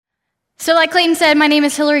So like Clayton said, my name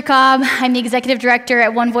is Hillary Cobb. I'm the executive director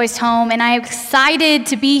at One Voice Home, and I'm excited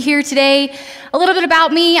to be here today. A little bit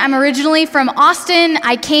about me. I'm originally from Austin.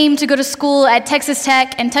 I came to go to school at Texas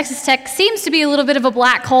Tech, and Texas Tech seems to be a little bit of a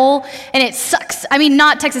black hole, and it sucks. I mean,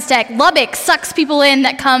 not Texas Tech. Lubbock sucks people in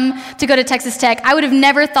that come to go to Texas Tech. I would have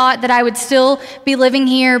never thought that I would still be living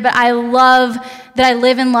here, but I love that I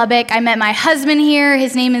live in Lubbock. I met my husband here.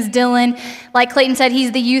 His name is Dylan. Like Clayton said,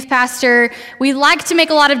 he's the youth pastor. We like to make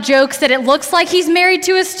a lot of jokes that it looks like he's married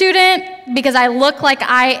to a student because I look like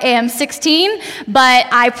I am 16, but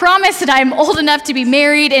I promise that I'm old enough to be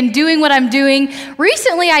married and doing what I'm doing.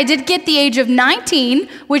 Recently, I did get the age of 19,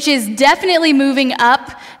 which is definitely moving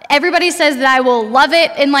up. Everybody says that I will love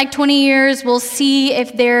it in like 20 years. We'll see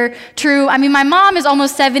if they're true. I mean, my mom is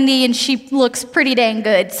almost 70 and she looks pretty dang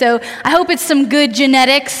good. So I hope it's some good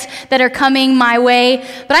genetics that are coming my way.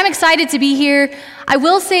 But I'm excited to be here. I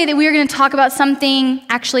will say that we are going to talk about something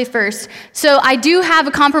actually first. So I do have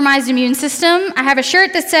a compromised immune system. I have a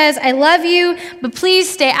shirt that says, "I love you, but please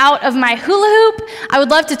stay out of my hula hoop." I would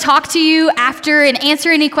love to talk to you after and answer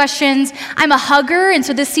any questions. I'm a hugger, and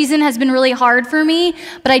so this season has been really hard for me,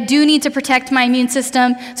 but I do need to protect my immune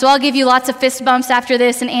system. So I'll give you lots of fist bumps after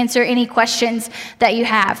this and answer any questions that you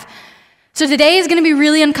have. So today is going to be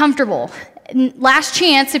really uncomfortable. Last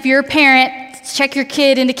chance, if you're a parent, check your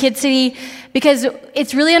kid into Kid City, because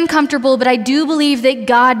it's really uncomfortable, but I do believe that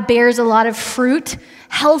God bears a lot of fruit,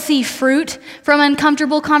 healthy fruit, from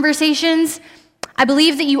uncomfortable conversations. I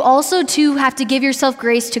believe that you also, too, have to give yourself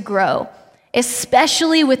grace to grow,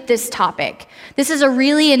 especially with this topic. This is a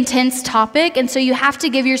really intense topic, and so you have to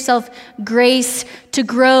give yourself grace to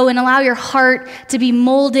grow and allow your heart to be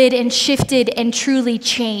molded and shifted and truly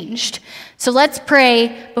changed. So let's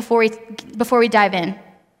pray before we dive in.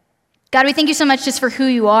 God, we thank you so much just for who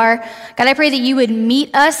you are. God, I pray that you would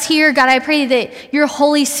meet us here. God, I pray that your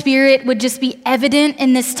Holy Spirit would just be evident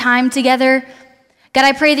in this time together. God,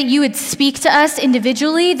 I pray that you would speak to us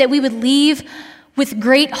individually, that we would leave with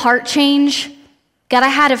great heart change. God, I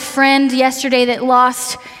had a friend yesterday that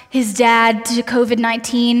lost his dad to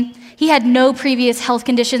COVID-19. He had no previous health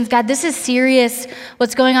conditions. God, this is serious,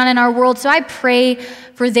 what's going on in our world. So I pray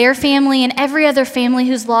for their family and every other family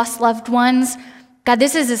who's lost loved ones. God,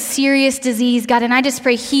 this is a serious disease, God, and I just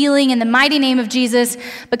pray healing in the mighty name of Jesus.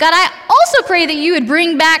 But God, I also pray that you would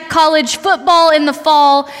bring back college football in the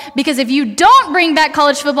fall, because if you don't bring back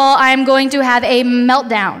college football, I am going to have a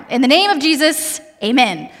meltdown. In the name of Jesus,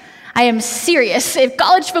 amen. I am serious. If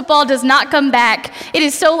college football does not come back, it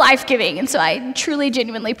is so life-giving, and so I truly,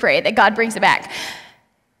 genuinely pray that God brings it back.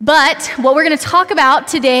 But what we're going to talk about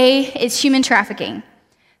today is human trafficking,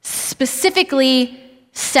 specifically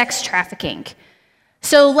sex trafficking.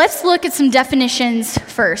 So let's look at some definitions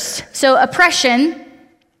first. So oppression,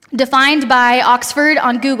 defined by Oxford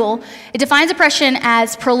on Google, it defines oppression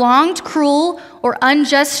as prolonged, cruel, or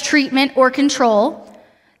unjust treatment or control,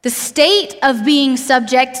 the state of being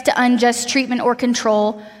subject to unjust treatment or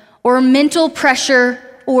control, or mental pressure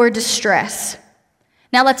or distress.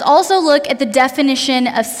 Now let's also look at the definition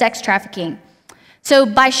of sex trafficking. So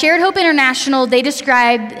by Shared Hope International, they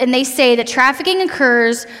describe and they say that trafficking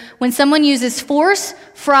occurs when someone uses force,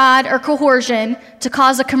 fraud, or coercion to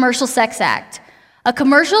cause a commercial sex act. A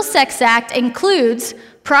commercial sex act includes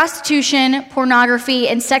prostitution, pornography,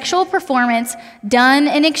 and sexual performance done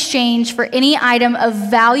in exchange for any item of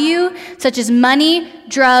value, such as money,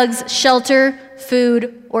 drugs, shelter,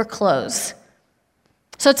 food, or clothes.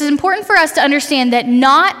 So it's important for us to understand that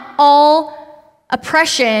not all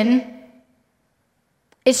oppression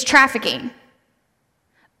is trafficking,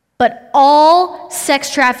 but all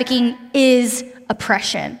sex trafficking is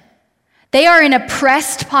oppression. They are an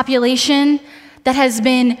oppressed population that has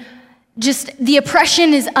been the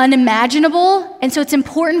oppression is unimaginable, and so it's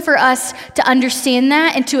important for us to understand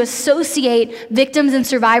that and to associate victims and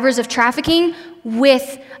survivors of trafficking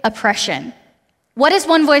with oppression. What is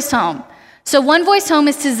One Voice Home? So One Voice Home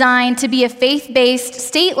is designed to be a faith-based,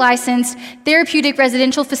 state-licensed therapeutic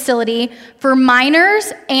residential facility for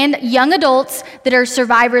minors and young adults that are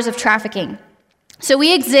survivors of trafficking. So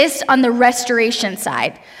we exist on the restoration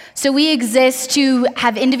side. So we exist to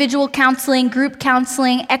have individual counseling, group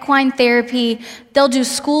counseling, equine therapy. They'll do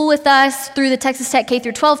school with us through the Texas Tech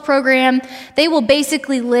K-12 program. They will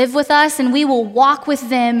basically live with us, and we will walk with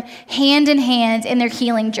them hand in hand in their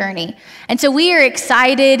healing journey. And so we are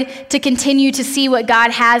excited to continue to see what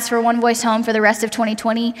God has for One Voice Home for the rest of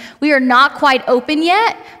 2020. We are not quite open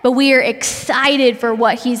yet, but we are excited for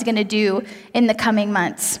what He's going to do in the coming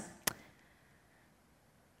months.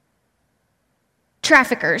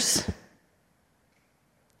 Traffickers,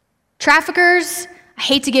 I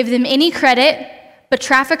hate to give them any credit, but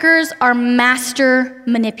traffickers are master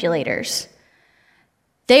manipulators.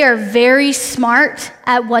 They are very smart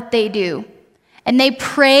at what they do, and they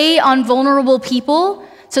prey on vulnerable people.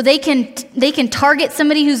 So they can target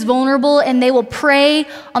somebody who's vulnerable, and they will prey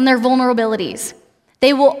on their vulnerabilities.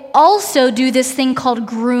 They will also do this thing called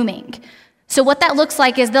grooming. So what that looks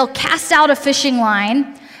like is they'll cast out a fishing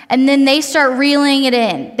line, and then they start reeling it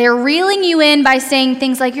in. They're reeling you in by saying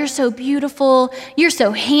things like, you're so beautiful, you're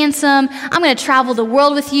so handsome, I'm gonna travel the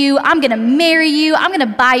world with you, I'm gonna marry you, I'm gonna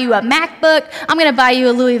buy you a MacBook, I'm gonna buy you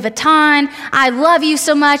a Louis Vuitton, I love you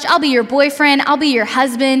so much, I'll be your boyfriend, I'll be your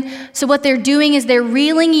husband. So what they're doing is they're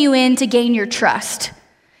reeling you in to gain your trust.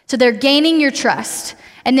 So they're gaining your trust.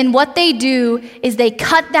 And then what they do is they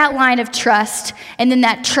cut that line of trust, and then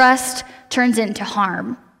that trust turns into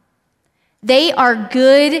harm. They are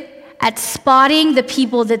good at spotting the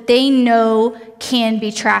people that they know can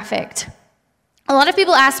be trafficked. A lot of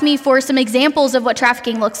people ask me for some examples of what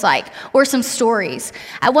trafficking looks like, or some stories.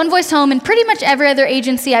 At One Voice Home, and pretty much every other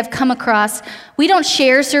agency I've come across, we don't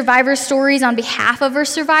share survivor stories on behalf of a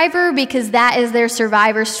survivor because that is their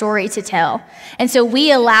survivor story to tell. And so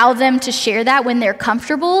we allow them to share that when they're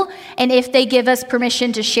comfortable, and if they give us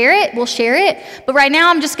permission to share it, we'll share it. But right now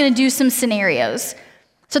I'm just gonna do some scenarios.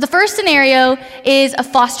 So the first scenario is a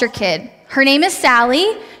foster kid. Her name is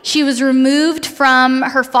Sally. She was removed from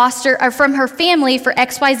her family for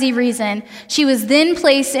XYZ reason. She was then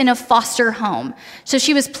placed in a foster home. So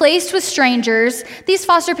she was placed with strangers. These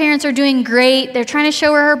foster parents are doing great. They're trying to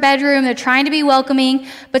show her bedroom. They're trying to be welcoming.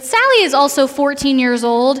 But Sally is also 14 years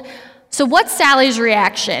old. So what's Sally's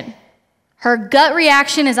reaction? Her gut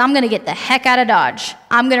reaction is, I'm going to get the heck out of Dodge.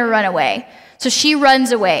 I'm going to run away. So she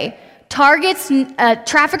runs away.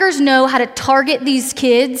 Traffickers know how to target these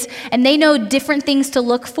kids, and they know different things to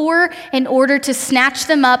look for in order to snatch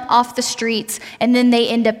them up off the streets, and then they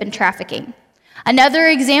end up in trafficking. Another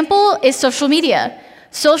example is social media.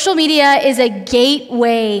 Social media is a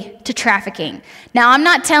gateway to trafficking. Now, I'm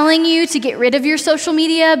not telling you to get rid of your social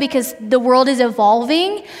media because the world is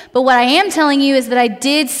evolving, but what I am telling you is that I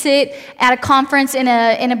did sit at a conference in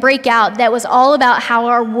a breakout that was all about how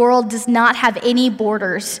our world does not have any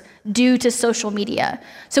borders due to social media.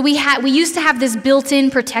 So we used to have this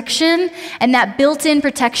built-in protection, and that built-in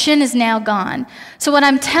protection is now gone. So what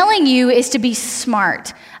I'm telling you is to be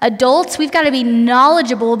smart. Adults, we've got to be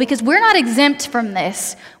knowledgeable because we're not exempt from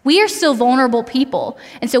this. We are still vulnerable people,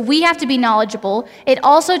 and so we have to be knowledgeable. It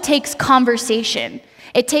also takes conversation.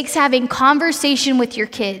 It takes having conversation with your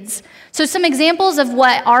kids. So some examples of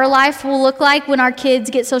what our life will look like when our kids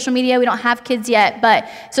get social media. We don't have kids yet,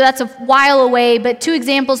 so that's a while away. But two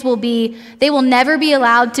examples will be, they will never be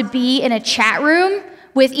allowed to be in a chat room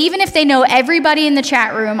with, even if they know everybody in the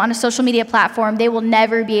chat room on a social media platform, they will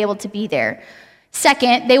never be able to be there.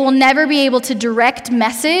 Second, they will never be able to direct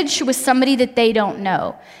message with somebody that they don't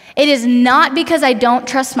know. It is not because I don't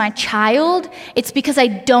trust my child, it's because I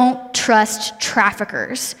don't trust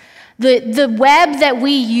traffickers. The web that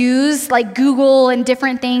we use, like Google and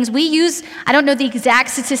different things, we use, I don't know the exact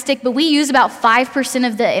statistic, but we use about 5%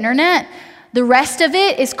 of the internet. The rest of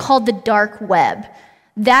it is called the dark web.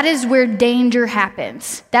 That is where danger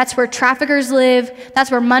happens. That's where traffickers live. That's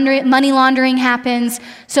where money laundering happens.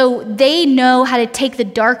 So they know how to take the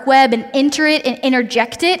dark web and enter it and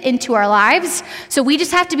interject it into our lives. So we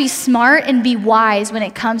just have to be smart and be wise when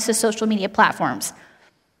it comes to social media platforms.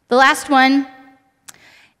 The last one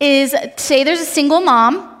is, say there's a single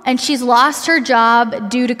mom and she's lost her job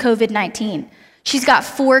due to COVID-19. She's got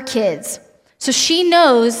 4 kids. So she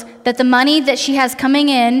knows that the money that she has coming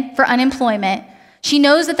in for unemployment, she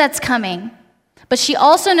knows that that's coming, but she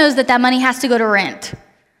also knows that that money has to go to rent.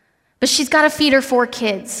 But she's got to feed her 4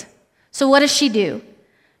 kids. So what does she do?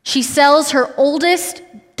 She sells her oldest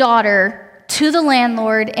daughter to the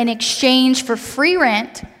landlord in exchange for free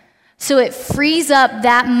rent, so it frees up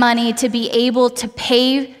that money to be able to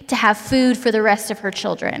pay to have food for the rest of her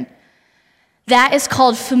children. That is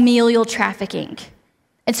called familial trafficking.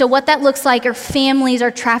 And so what that looks like are families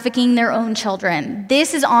are trafficking their own children.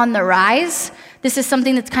 This is on the rise. This is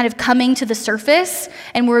something that's kind of coming to the surface,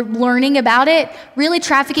 and we're learning about it. Really,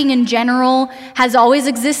 trafficking in general has always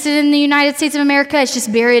existed in the United States of America. It's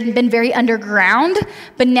just been very underground,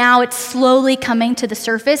 but now it's slowly coming to the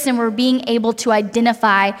surface, and we're being able to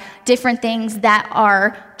identify different things that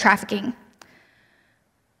are trafficking.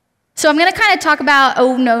 So I'm going to kind of talk about,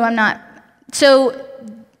 So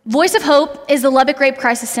Voice of Hope is the Lubbock Rape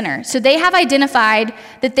Crisis Center. So they have identified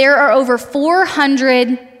that there are over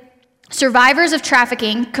 400 survivors of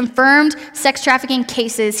trafficking, confirmed sex trafficking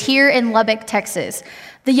cases here in Lubbock, Texas.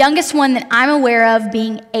 The youngest one that I'm aware of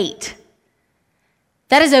being 8.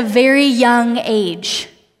 That is a very young age.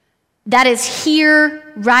 That is here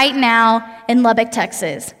right now in Lubbock,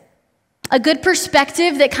 Texas. A good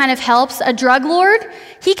perspective that kind of helps a drug lord,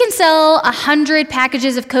 he can sell 100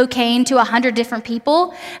 packages of cocaine to 100 different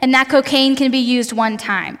people, and that cocaine can be used one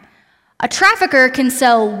time. A trafficker can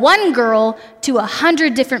sell one girl to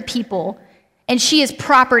 100 different people, and she is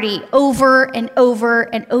property over and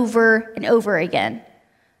over and over and over again.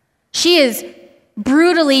 She is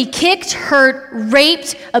brutally kicked, hurt,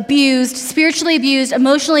 raped, abused, spiritually abused,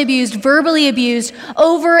 emotionally abused, verbally abused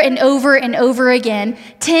over and over and over again,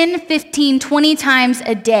 10, 15, 20 times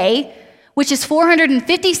a day, which is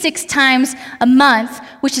 456 times a month,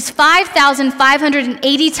 which is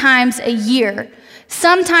 5,580 times a year.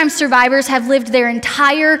 Sometimes survivors have lived their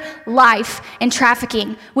entire life in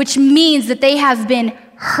trafficking, which means that they have been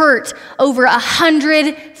hurt over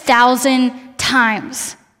 100,000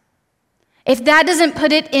 times. If that doesn't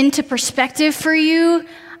put it into perspective for you,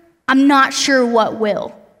 I'm not sure what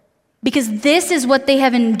will. Because this is what they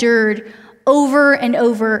have endured over and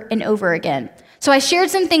over and over again. So I shared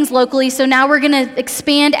some things locally, so now we're going to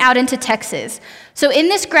expand out into Texas. So in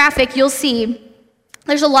this graphic, you'll see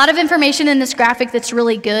there's a lot of information in this graphic that's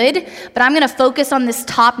really good, but I'm going to focus on this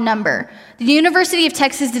top number. The University of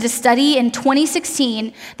Texas did a study in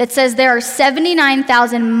 2016 that says there are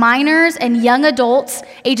 79,000 minors and young adults,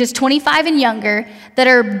 ages 25 and younger, that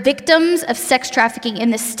are victims of sex trafficking in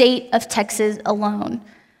the state of Texas alone.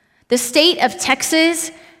 The state of Texas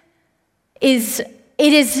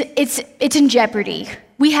it's in jeopardy.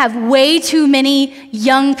 We have way too many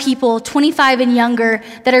young people, 25 and younger,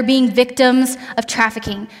 that are being victims of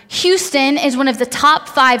trafficking. Houston is one of the top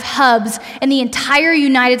 5 hubs in the entire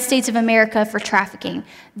United States of America for trafficking.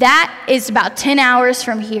 That is about 10 hours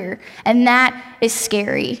from here, and that is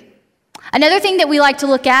scary. Another thing that we like to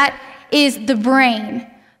look at is the brain.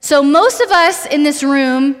 So most of us in this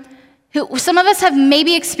room, some of us have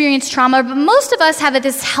maybe experienced trauma, but most of us have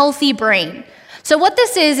this healthy brain. So what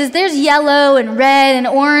this is there's yellow and red and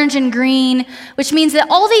orange and green, which means that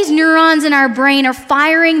all these neurons in our brain are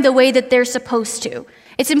firing the way that they're supposed to.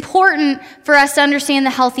 It's important for us to understand the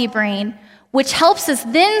healthy brain, which helps us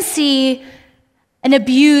then see an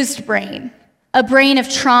abused brain, a brain of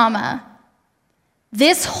trauma.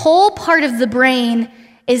 This whole part of the brain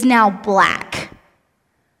is now black.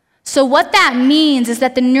 So what that means is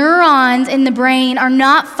that the neurons in the brain are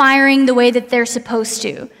not firing the way that they're supposed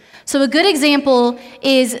to. So a good example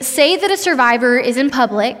is, say that a survivor is in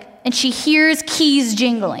public and she hears keys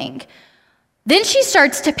jingling. Then she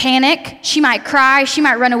starts to panic. She might cry, she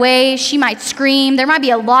might run away, she might scream. There might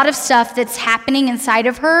be a lot of stuff that's happening inside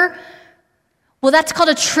of her. Well, that's called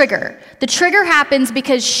a trigger. The trigger happens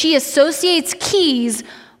because she associates keys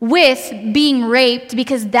with being raped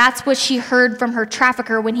because that's what she heard from her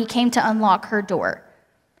trafficker when he came to unlock her door.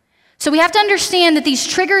 So we have to understand that these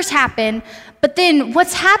triggers happen, but then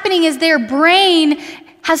what's happening is their brain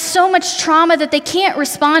has so much trauma that they can't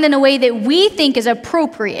respond in a way that we think is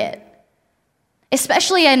appropriate,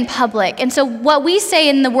 especially in public. And so what we say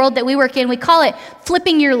in the world that we work in, we call it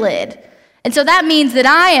flipping your lid. And so that means that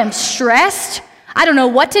I am stressed, I don't know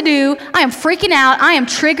what to do, I am freaking out, I am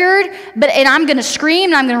triggered, and I'm gonna scream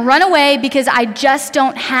and I'm gonna run away because I just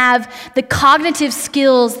don't have the cognitive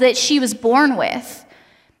skills that she was born with.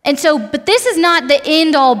 And so, but this is not the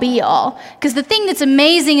end all be all, because the thing that's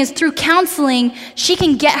amazing is through counseling, she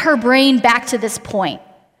can get her brain back to this point.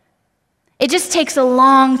 It just takes a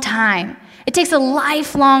long time. It takes a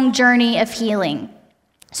lifelong journey of healing.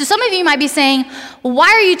 So some of you might be saying, well, why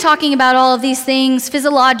are you talking about all of these things,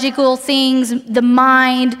 physiological things, the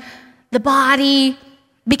mind, the body?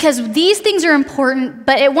 Because these things are important,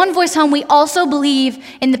 but at One Voice Home, we also believe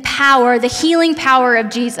in the power, the healing power of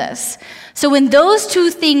Jesus. So when those two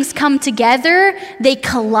things come together, they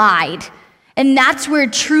collide. And that's where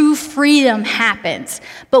true freedom happens.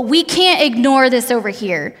 But we can't ignore this over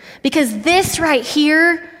here, because this right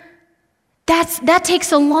here, that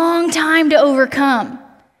takes a long time to overcome.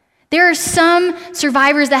 There are some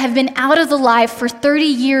survivors that have been out of the life for 30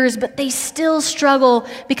 years, but they still struggle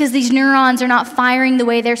because these neurons are not firing the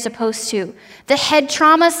way they're supposed to. The head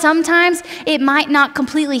trauma, sometimes it might not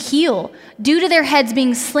completely heal due to their heads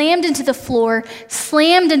being slammed into the floor,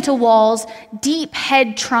 slammed into walls, deep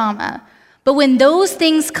head trauma. But when those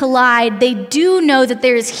things collide, they do know that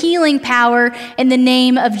there is healing power in the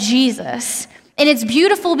name of Jesus. And it's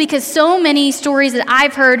beautiful because so many stories that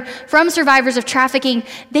I've heard from survivors of trafficking,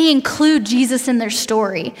 they include Jesus in their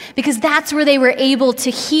story because that's where they were able to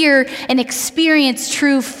hear and experience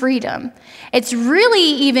true freedom. It's really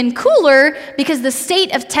even cooler because the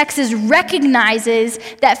state of Texas recognizes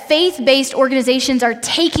that faith-based organizations are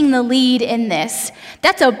taking the lead in this.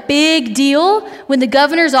 That's a big deal when the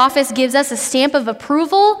governor's office gives us a stamp of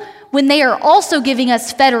approval when they are also giving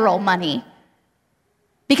us federal money.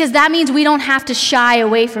 Because that means we don't have to shy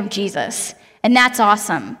away from Jesus, and that's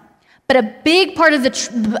awesome. But a big part of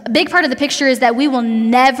the picture is that we will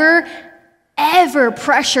never ever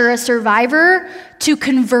pressure a survivor to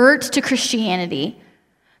convert to Christianity.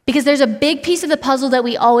 Because there's a big piece of the puzzle that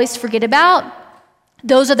we always forget about.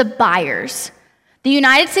 Those are the buyers. The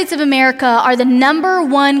United States of America are the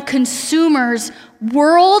 #1 consumers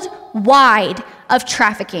worldwide of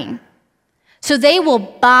trafficking. So they will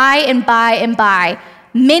buy and buy and buy.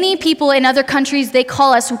 Many people in other countries, they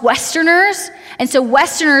call us Westerners. And so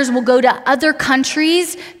Westerners will go to other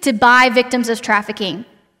countries to buy victims of trafficking.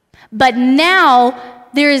 But now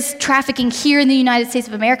there is trafficking here in the United States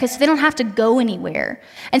of America, so they don't have to go anywhere.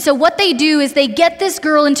 And so what they do is they get this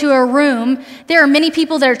girl into a room. There are many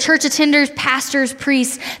people that are church attenders, pastors,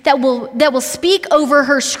 priests that will speak over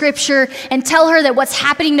her scripture and tell her that what's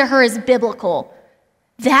happening to her is biblical.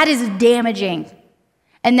 That is damaging,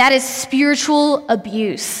 and that is spiritual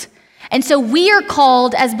abuse. And so we are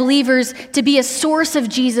called as believers to be a source of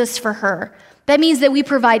Jesus for her. That means that we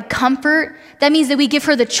provide comfort. That means that we give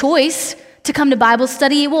her the choice to come to Bible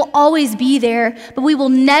study. It will always be there, but we will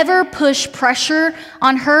never push pressure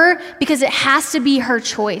on her because it has to be her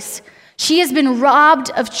choice. She has been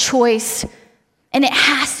robbed of choice, and it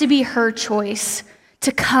has to be her choice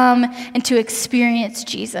to come and to experience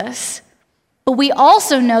Jesus. But we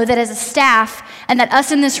also know that as a staff and that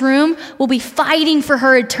us in this room will be fighting for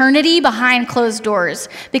her eternity behind closed doors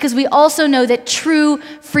because we also know that true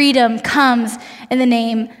freedom comes in the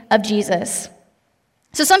name of Jesus.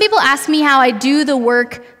 So some people ask me how I do the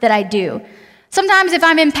work that I do. Sometimes if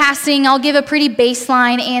I'm in passing, I'll give a pretty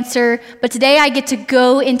baseline answer, but today I get to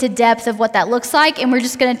go into depth of what that looks like, and we're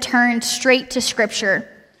just going to turn straight to Scripture.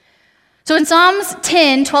 So in Psalms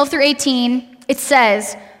 10, 12 through 18, it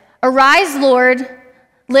says, "Arise, Lord,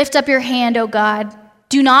 lift up your hand, O God.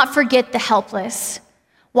 Do not forget the helpless.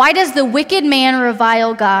 Why does the wicked man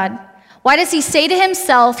revile God? Why does he say to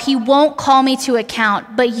himself, he won't call me to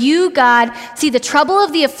account? But you, God, see the trouble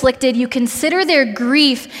of the afflicted. You consider their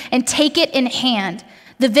grief and take it in hand.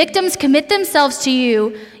 The victims commit themselves to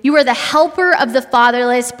you. You are the helper of the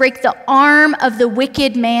fatherless. Break the arm of the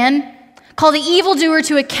wicked man. Call the evildoer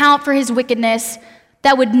to account for his wickedness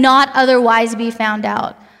that would not otherwise be found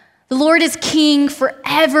out. The Lord is king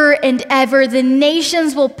forever and ever. The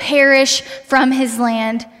nations will perish from his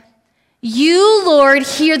land. You, Lord,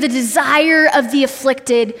 hear the desire of the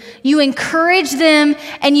afflicted. You encourage them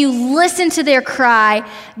and you listen to their cry,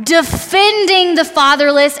 defending the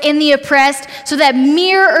fatherless and the oppressed so that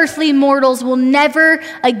mere earthly mortals will never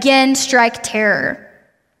again strike terror."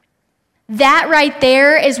 That right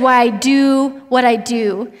there is why I do what I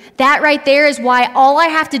do. That right there is why all I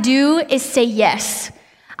have to do is say yes.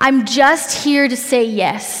 I'm just here to say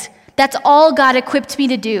yes. That's all God equipped me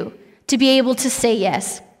to do, to be able to say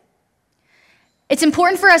yes. It's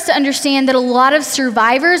important for us to understand that a lot of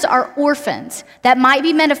survivors are orphans. That might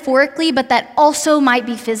be metaphorically, but that also might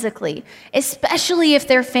be physically, especially if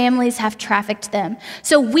their families have trafficked them.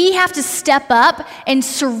 So we have to step up and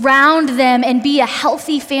surround them and be a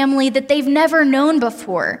healthy family that they've never known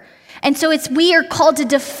before. And so we are called to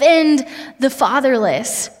defend the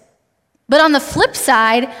fatherless. But on the flip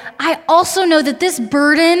side, I also know that this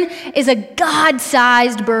burden is a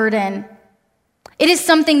God-sized burden. It is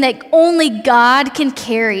something that only God can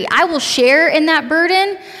carry. I will share in that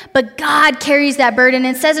burden, but God carries that burden.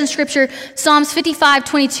 It says in Scripture, Psalms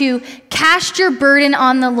 55:22, "Cast your burden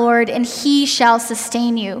on the Lord, and he shall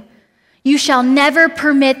sustain you. You shall never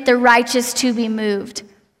permit the righteous to be moved."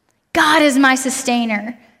 God is my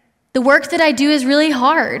sustainer. The work that I do is really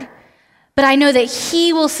hard, but I know that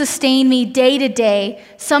he will sustain me day to day,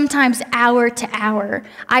 sometimes hour to hour.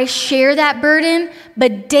 I share that burden,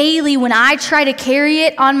 but daily when I try to carry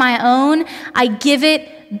it on my own, I give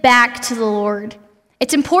it back to the Lord.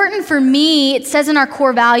 It's important for me, it says in our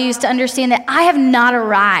core values, to understand that I have not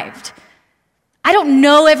arrived. I don't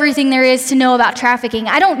know everything there is to know about trafficking.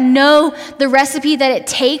 I don't know the recipe that it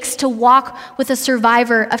takes to walk with a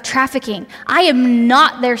survivor of trafficking. I am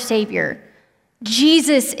not their savior.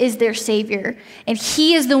 Jesus is their savior, and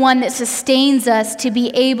he is the one that sustains us to be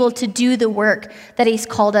able to do the work that he's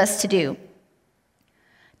called us to do.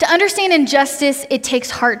 To understand injustice, it takes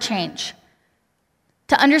heart change.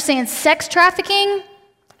 To understand sex trafficking,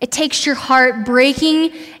 it takes your heart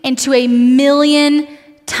breaking into a million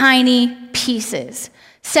tiny pieces.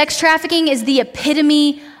 Sex trafficking is the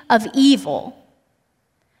epitome of evil.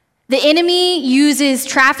 The enemy uses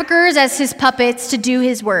traffickers as his puppets to do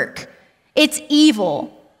his work. It's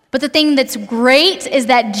evil. But the thing that's great is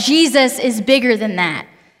that Jesus is bigger than that.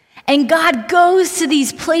 And God goes to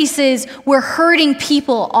these places where hurting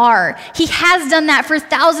people are. He has done that for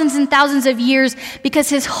thousands and thousands of years because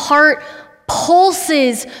his heart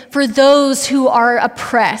pulses for those who are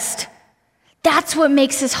oppressed. That's what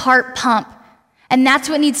makes his heart pump. And that's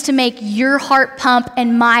what needs to make your heart pump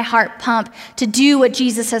and my heart pump to do what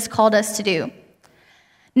Jesus has called us to do.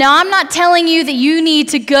 Now, I'm not telling you that you need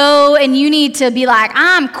to go and you need to be like,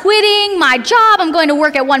 I'm quitting my job. I'm going to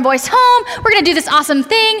work at One Voice Home. We're going to do this awesome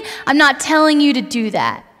thing. I'm not telling you to do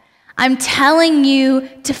that. I'm telling you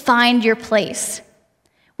to find your place.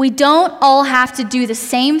 We don't all have to do the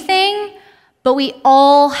same thing, but we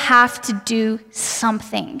all have to do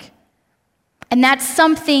something. And that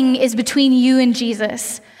something is between you and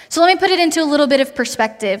Jesus. So let me put it into a little bit of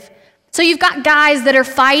perspective. So you've got guys that are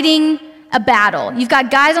fighting a battle. You've got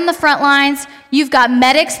guys on the front lines. You've got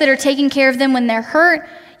medics that are taking care of them when they're hurt.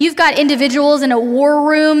 You've got individuals in a war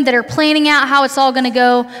room that are planning out how it's all going to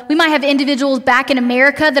go. We might have individuals back in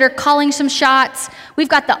America that are calling some shots. We've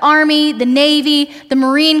got the Army, the Navy, the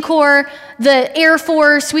Marine Corps, the Air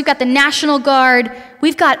Force. We've got the National Guard.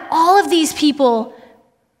 We've got all of these people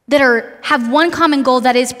that have one common goal,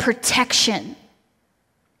 that is protection.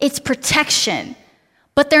 It's protection.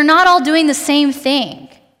 But they're not all doing the same thing.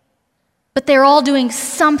 But they're all doing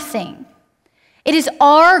something. It is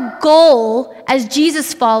our goal as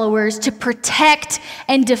Jesus followers to protect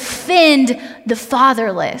and defend the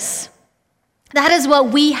fatherless. That is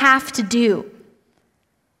what we have to do.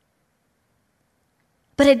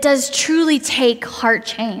 But it does truly take heart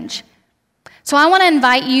change. So I want to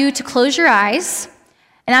invite you to close your eyes,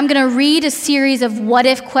 and I'm going to read a series of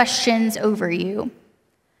what-if questions over you.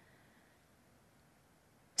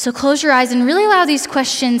 So close your eyes and really allow these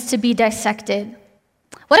questions to be dissected.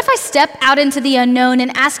 What if I step out into the unknown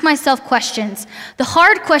and ask myself questions, the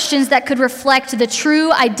hard questions that could reflect the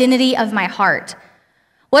true identity of my heart?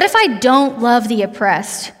 What if I don't love the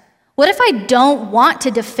oppressed? What if I don't want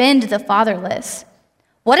to defend the fatherless?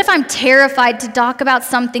 What if I'm terrified to talk about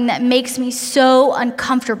something that makes me so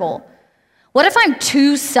uncomfortable? What if I'm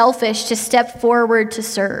too selfish to step forward to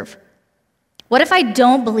serve? What if I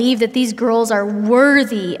don't believe that these girls are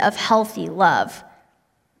worthy of healthy love?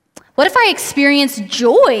 What if I experience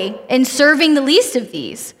joy in serving the least of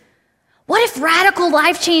these? What if radical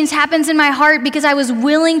life change happens in my heart because I was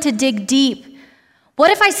willing to dig deep? What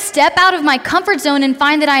if I step out of my comfort zone and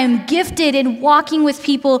find that I am gifted in walking with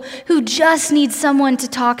people who just need someone to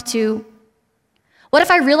talk to? What if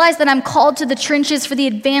I realize that I'm called to the trenches for the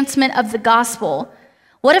advancement of the gospel?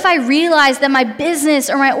 What if I realize that my business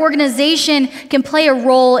or my organization can play a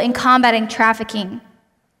role in combating trafficking?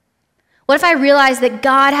 What if I realize that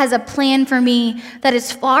God has a plan for me that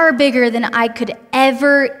is far bigger than I could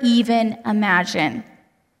ever even imagine?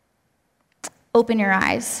 Open your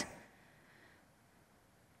eyes.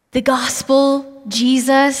 The gospel,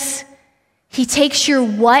 Jesus, he takes your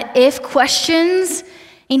what if questions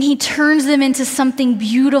and he turns them into something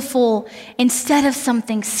beautiful instead of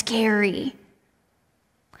something scary.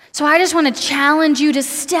 So I just want to challenge you to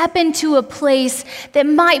step into a place that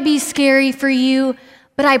might be scary for you,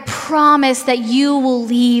 but I promise that you will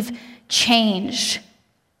leave changed.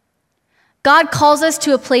 God calls us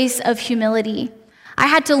to a place of humility. I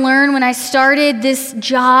had to learn when I started this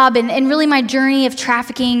job and really my journey of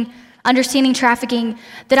trafficking, understanding trafficking,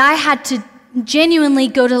 that I had to genuinely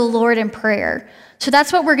go to the Lord in prayer. So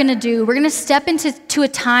that's what we're going to do. We're going to step into a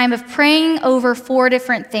time of praying over 4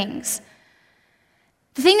 different things.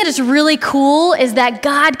 The thing that is really cool is that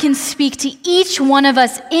God can speak to each one of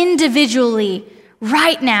us individually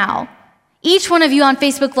right now. Each one of you on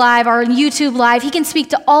Facebook Live or on YouTube Live, he can speak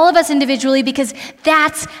to all of us individually because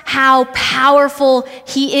that's how powerful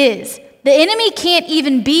he is. The enemy can't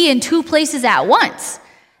even be in 2 places at once.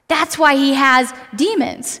 That's why he has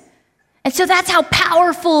demons. And so that's how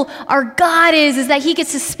powerful our God is that he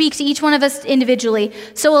gets to speak to each one of us individually.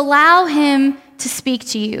 So allow him to speak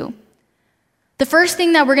to you. The first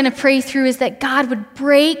thing that we're going to pray through is that God would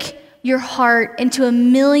break your heart into a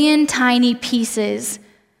million tiny pieces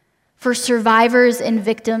for survivors and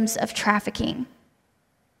victims of trafficking.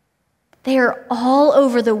 They are all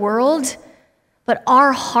over the world, but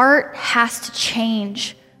our heart has to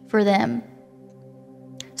change for them.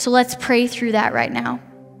 So let's pray through that right now.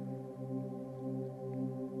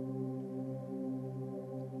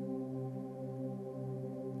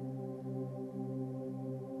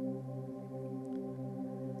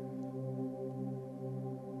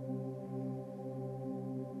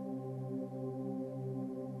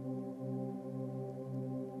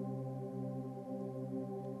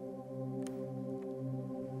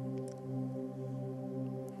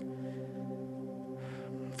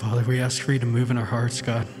 Father, we ask for you to move in our hearts,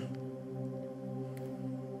 God.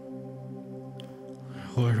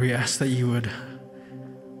 Lord, we ask that you would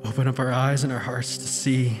open up our eyes and our hearts to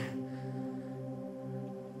see,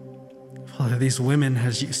 Father, these women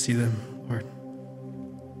as you see them, Lord.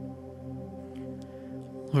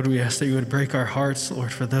 Lord, we ask that you would break our hearts,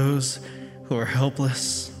 Lord, for those who are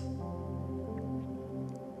helpless.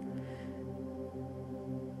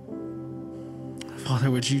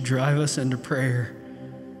 Father, would you drive us into prayer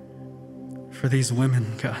for these women,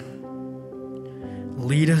 God?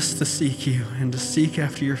 Lead us to seek you and to seek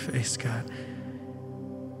after your face, God.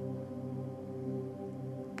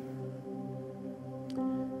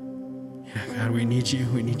 Yeah, God, we need you.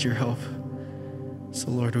 We need your help.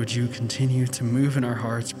 So, Lord, would you continue to move in our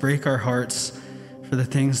hearts, break our hearts for the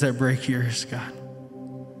things that break yours, God.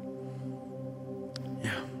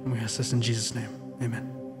 Yeah, and we ask this in Jesus' name. Amen.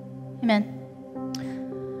 Amen.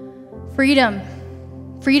 Freedom.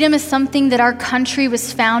 Freedom is something that our country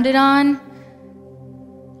was founded on.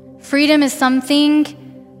 Freedom is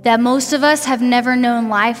something that most of us have never known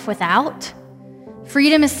life without.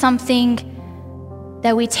 Freedom is something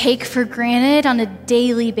that we take for granted on a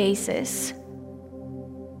daily basis.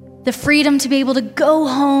 The freedom to be able to go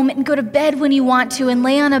home and go to bed when you want to and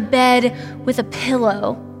lay on a bed with a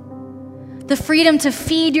pillow. The freedom to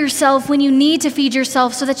feed yourself when you need to feed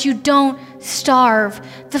yourself so that you don't starve.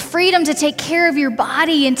 The freedom to take care of your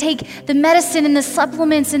body and take the medicine and the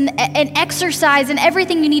supplements and exercise and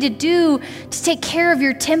everything you need to do to take care of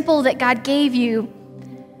your temple that God gave you.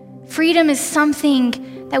 Freedom is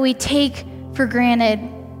something that we take for granted.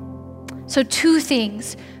 So 2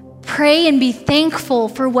 things. Pray and be thankful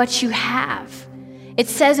for what you have. It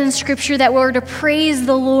says in Scripture that we're to praise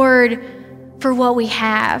the Lord for what we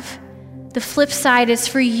have. The flip side is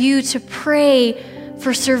for you to pray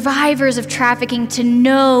for survivors of trafficking to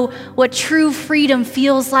know what true freedom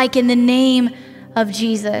feels like in the name of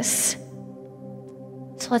Jesus.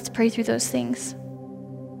 So let's pray through those things.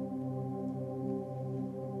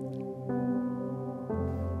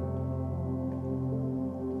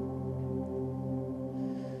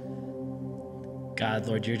 God,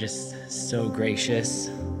 Lord, you're just so gracious.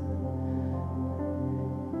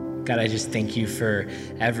 God, I just thank you for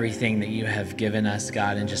everything that you have given us,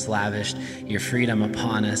 God, and just lavished your freedom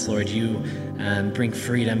upon us. Lord, you bring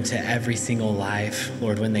freedom to every single life,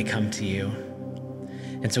 Lord, when they come to you.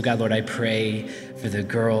 And so, God, Lord, I pray for the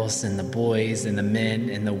girls and the boys and the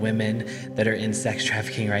men and the women that are in sex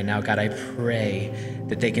trafficking right now. God, I pray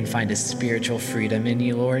that they can find a spiritual freedom in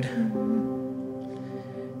you, Lord.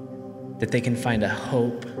 That they can find a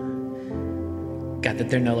hope, God,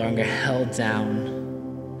 that they're no longer held down,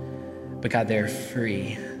 but God, they're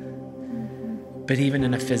free. But even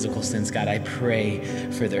in a physical sense, God, I pray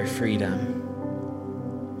for their freedom.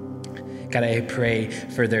 God, I pray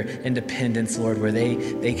for their independence, Lord, where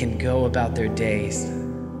they can go about their days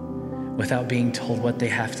without being told what they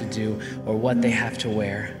have to do or what they have to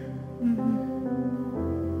wear.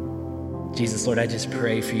 Jesus, Lord, I just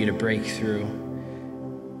pray for you to break through.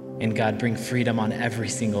 And God, bring freedom on every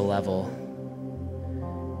single level.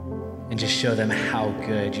 And just show them how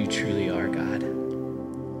good you truly are, God.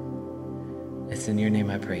 It's in your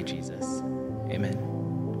name I pray, Jesus. Amen.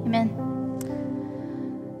 Amen.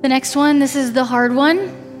 The next one, this is the hard one.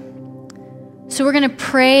 So we're going to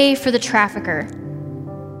pray for the trafficker.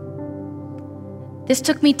 This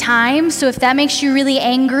took me time, so if that makes you really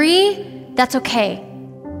angry, that's okay.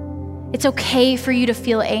 It's okay for you to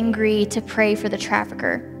feel angry to pray for the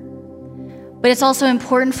trafficker. But it's also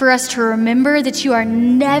important for us to remember that you are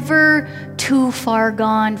never too far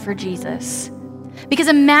gone for Jesus. Because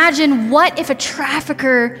imagine, what if a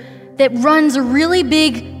trafficker that runs a really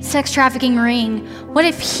big sex trafficking ring, what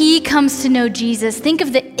if he comes to know Jesus? Think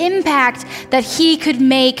of the impact that he could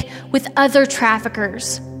make with other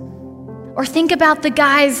traffickers. Or think about the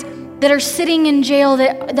guys that are sitting in jail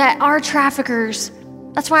that are traffickers.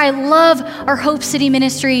 That's why I love our Hope City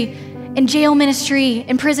ministry and jail ministry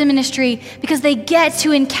and prison ministry, because they get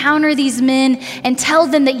to encounter these men and tell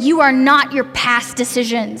them that you are not your past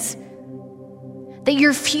decisions, that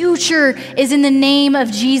your future is in the name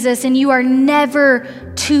of Jesus, and you are never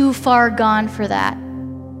too far gone for that.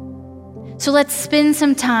 So let's spend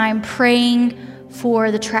some time praying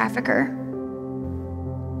for the trafficker.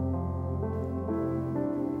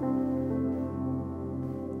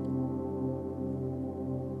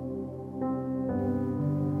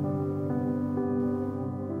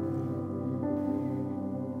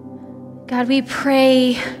 God, we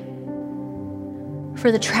pray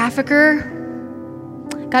for the trafficker.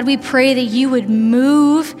 God, we pray that you would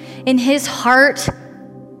move in his heart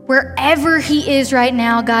wherever he is right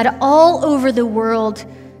now, God, all over the world.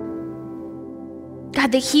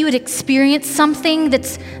 God, that he would experience something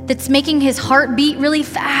that's making his heart beat really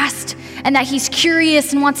fast, and that he's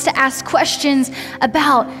curious and wants to ask questions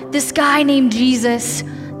about this guy named Jesus.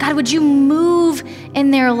 God, would you move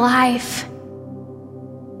in their life?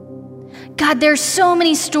 God, there's so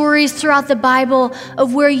many stories throughout the Bible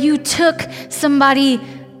of where you took somebody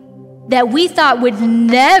that we thought would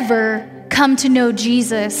never come to know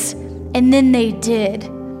Jesus, and then they did.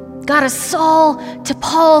 God, a Saul to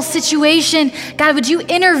Paul situation. God, would you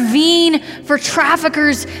intervene for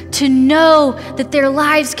traffickers to know that their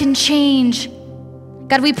lives can change?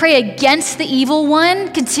 God, we pray against the evil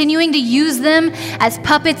one, continuing to use them as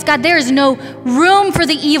puppets. God, there is no room for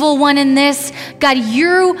the evil one in this. God,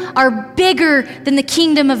 you are bigger than the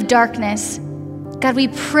kingdom of darkness. God, we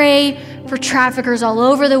pray for traffickers all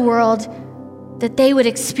over the world that they would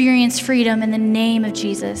experience freedom in the name of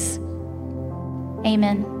Jesus.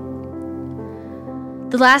 Amen.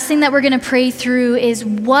 The last thing that we're going to pray through is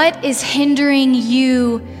what is hindering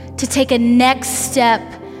you to take a next step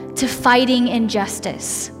to fighting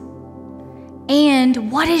injustice?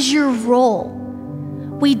 And what is your role?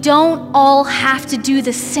 We don't all have to do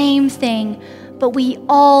the same thing, but we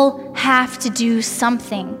all have to do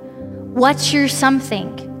something. What's your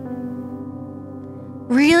something?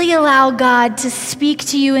 Really allow God to speak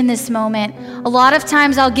to you in this moment. A lot of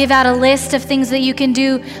times I'll give out a list of things that you can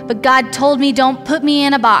do, but God told me don't put me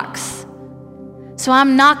in a box. So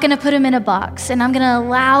I'm not going to put him in a box, and I'm going to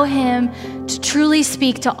allow him to truly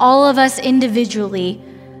speak to all of us individually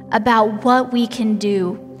about what we can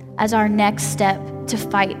do as our next step to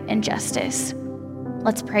fight injustice.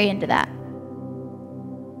 Let's pray into that.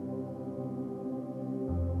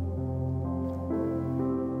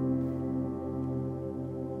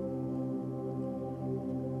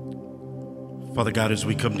 Father God, as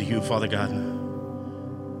we come to you, Father God,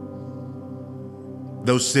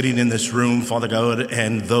 those sitting in this room, Father God,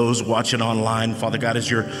 and those watching online, Father God, as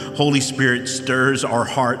your Holy Spirit stirs our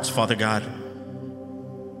hearts, Father God,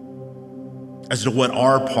 as to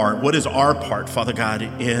what is our part, Father God,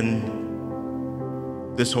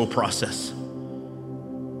 in this whole process.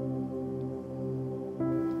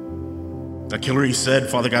 Like Hillary said,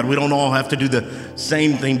 Father God, we don't all have to do the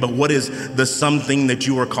same thing, but what is the something that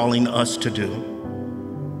you are calling us to do?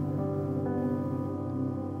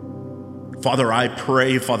 Father, I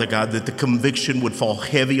pray, Father God, that the conviction would fall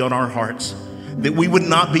heavy on our hearts, that we would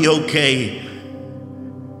not be okay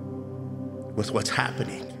with what's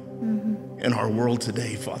happening in our world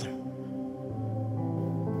today, Father.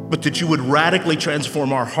 But that you would radically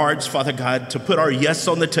transform our hearts, Father God, to put our yes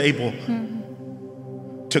on the table,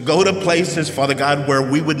 to go to places, Father God, where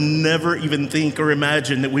we would never even think or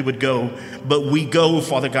imagine that we would go. But we go,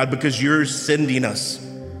 Father God, because you're sending us.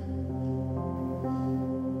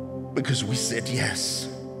 Because we said yes.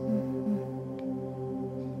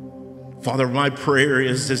 Father, my prayer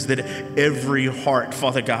is that every heart,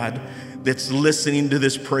 Father God, that's listening to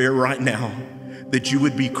this prayer right now, that you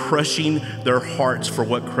would be crushing their hearts for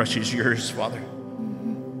what crushes yours, Father.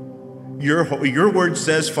 Your word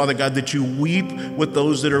says, Father God, that you weep with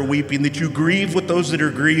those that are weeping, that you grieve with those that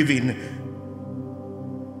are grieving.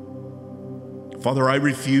 Father, I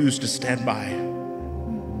refuse to stand by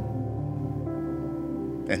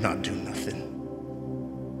and not do nothing.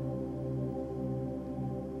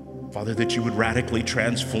 Father, that you would radically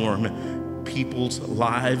transform people's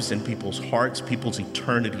lives and people's hearts, people's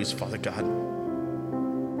eternities, Father God,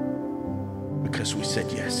 because we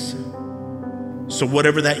said yes. So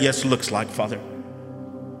whatever that yes looks like, Father,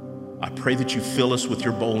 I pray that you fill us with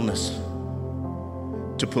your boldness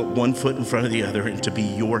to put one foot in front of the other and to be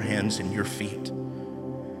your hands and your feet.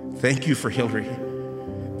 Thank you for Hillary.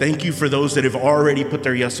 Thank you for those that have already put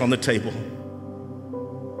their yes on the table.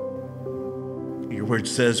 Your word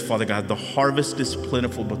says, Father God, the harvest is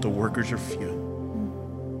plentiful, but the workers are few.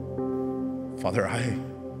 Father,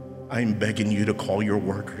 I'm begging you to call your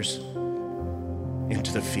workers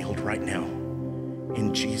into the field right now.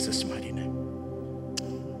 In Jesus' mighty name.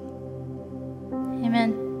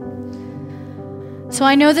 Amen. So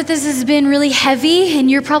I know that this has been really heavy, and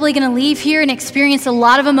you're probably going to leave here and experience a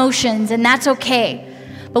lot of emotions, and that's okay.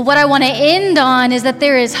 But what I want to end on is that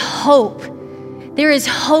there is hope. There is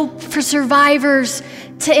hope for survivors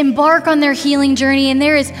to embark on their healing journey, and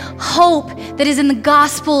there is hope that is in the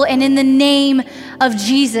gospel and in the name of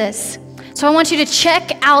Jesus. So I want you to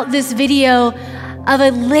check out this video of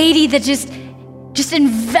a lady that just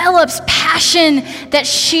envelops passion that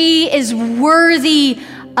she is worthy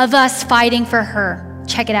of us fighting for her.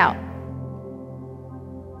 Check it out.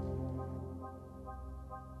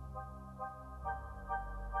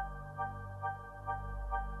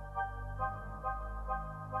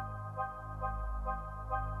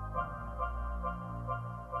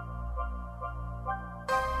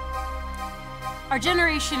 Our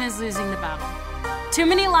generation is losing the battle. Too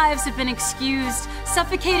many lives have been excused,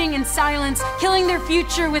 suffocating in silence, killing their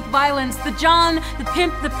future with violence. The John, the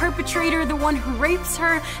pimp, the perpetrator, the one who rapes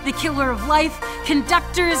her, the killer of life,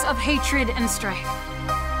 conductors of hatred and strife.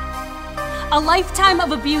 A lifetime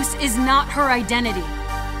of abuse is not her identity.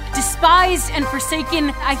 Despised and forsaken,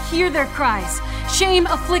 I hear their cries. Shame,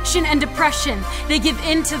 affliction, and depression, they give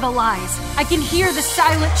in to the lies. I can hear the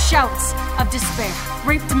silent shouts of despair.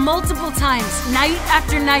 Raped multiple times, night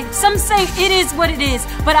after night. Some say it is what it is,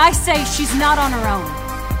 but I say she's not on her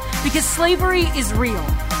own. Because slavery is real.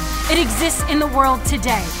 It exists in the world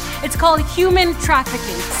today. It's called human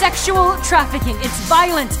trafficking, sexual trafficking. It's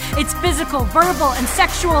violent, it's physical, verbal, and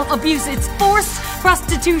sexual abuse. It's forced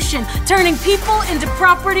prostitution, turning people into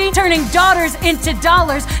property, turning daughters into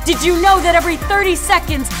dollars. Did you know that every 30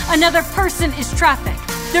 seconds, another person is trafficked?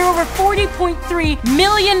 There are over 40.3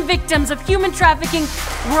 million victims of human trafficking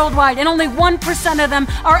worldwide, and only 1% of them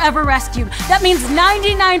are ever rescued. That means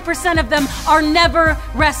 99% of them are never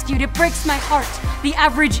rescued. It breaks my heart. The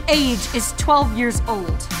average age is 12 years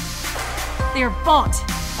old. They are bought,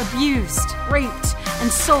 abused, raped,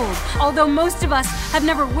 and sold. Although most of us have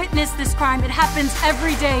never witnessed this crime, it happens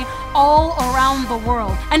every day all around the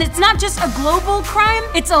world. And it's not just a global crime,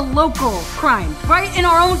 it's a local crime. Right in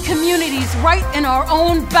our own communities, right in our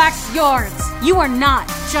own backyards. You are not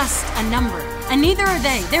just a number, and neither are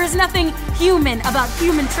they. There is nothing human about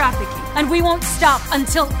human trafficking. And we won't stop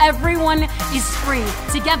until everyone is free.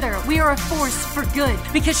 Together, we are a force for good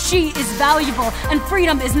because she is valuable and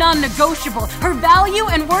freedom is non-negotiable. Her value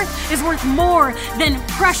and worth is worth more than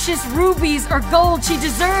precious rubies or gold. She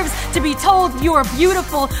deserves to be told you are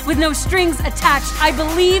beautiful with no strings attached. I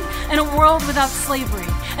believe in a world without slavery,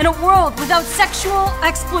 in a world without sexual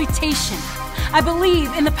exploitation. I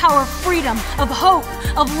believe in the power of freedom, of hope,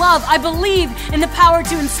 of love. I believe in the power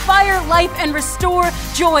to inspire life and restore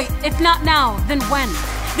joy. If not now, then when?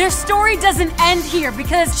 Their story doesn't end here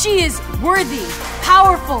because she is worthy,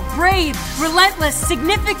 powerful, brave, relentless,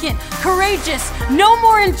 significant, courageous. No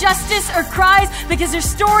more injustice or cries because her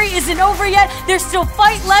story isn't over yet. There's still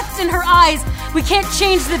fight left in her eyes. We can't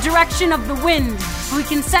change the direction of the wind, but we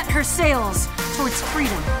can set her sails towards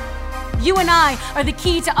freedom. You and I are the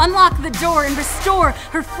key to unlock the door and restore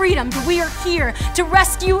her freedom. We are here to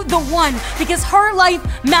rescue the one because her life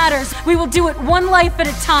matters. We will do it one life at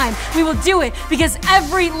a time. We will do it because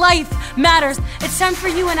every life matters. It's time for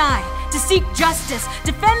you and I to seek justice,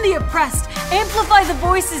 defend the oppressed, amplify the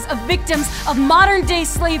voices of victims of modern day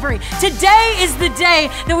slavery. Today is the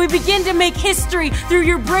day that we begin to make history through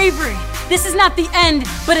your bravery. This is not the end,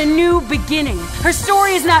 but a new beginning. Her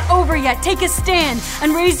story is not over yet. Take a stand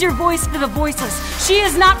and raise your voice for the voiceless. She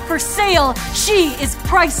is not for sale. She is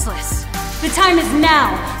priceless. The time is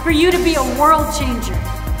now for you to be a world changer.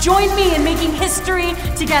 Join me in making history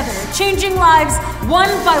together, changing lives one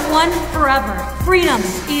by one forever. Freedom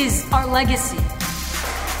is our legacy.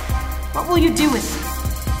 What will you do with it?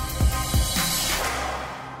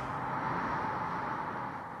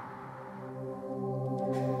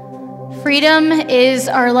 Freedom is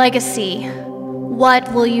our legacy.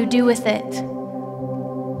 What will you do with it?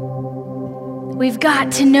 We've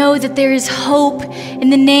got to know that there is hope in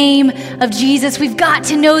the name of Jesus. We've got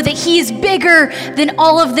to know that He is bigger than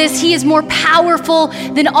all of this. He is more powerful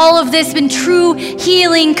than all of this. And true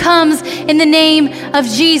healing comes in the name of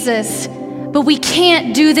Jesus. But we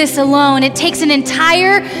can't do this alone. It takes an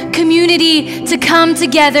entire community to come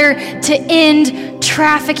together to end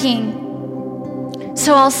trafficking.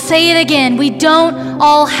 So I'll say it again. We don't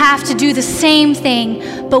all have to do the same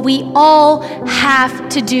thing, but we all have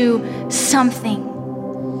to do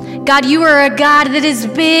something. God, you are a God that is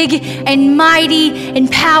big and mighty and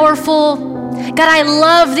powerful. God, I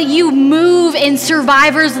love that you move in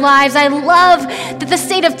survivors' lives. I love that the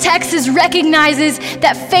state of Texas recognizes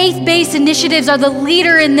that faith-based initiatives are the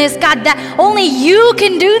leader in this. God, that only you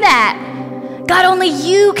can do that. God, only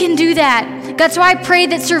you can do that. God, so I pray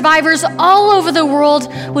that survivors all over the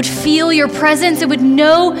world would feel your presence and would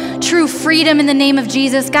know true freedom in the name of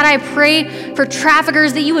Jesus. God, I pray for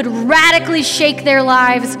traffickers that you would radically shake their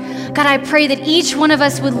lives. God, I pray that each one of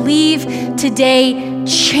us would leave today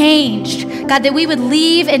changed. God, that we would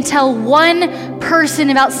leave and tell one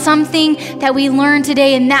person about something that we learned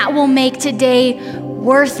today, and that will make today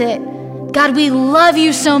worth it. God, we love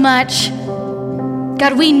you so much.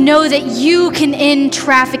 God, we know that you can end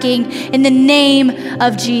trafficking in the name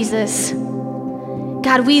of Jesus.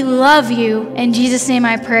 God, we love you. In Jesus' name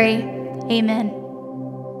I pray. Amen.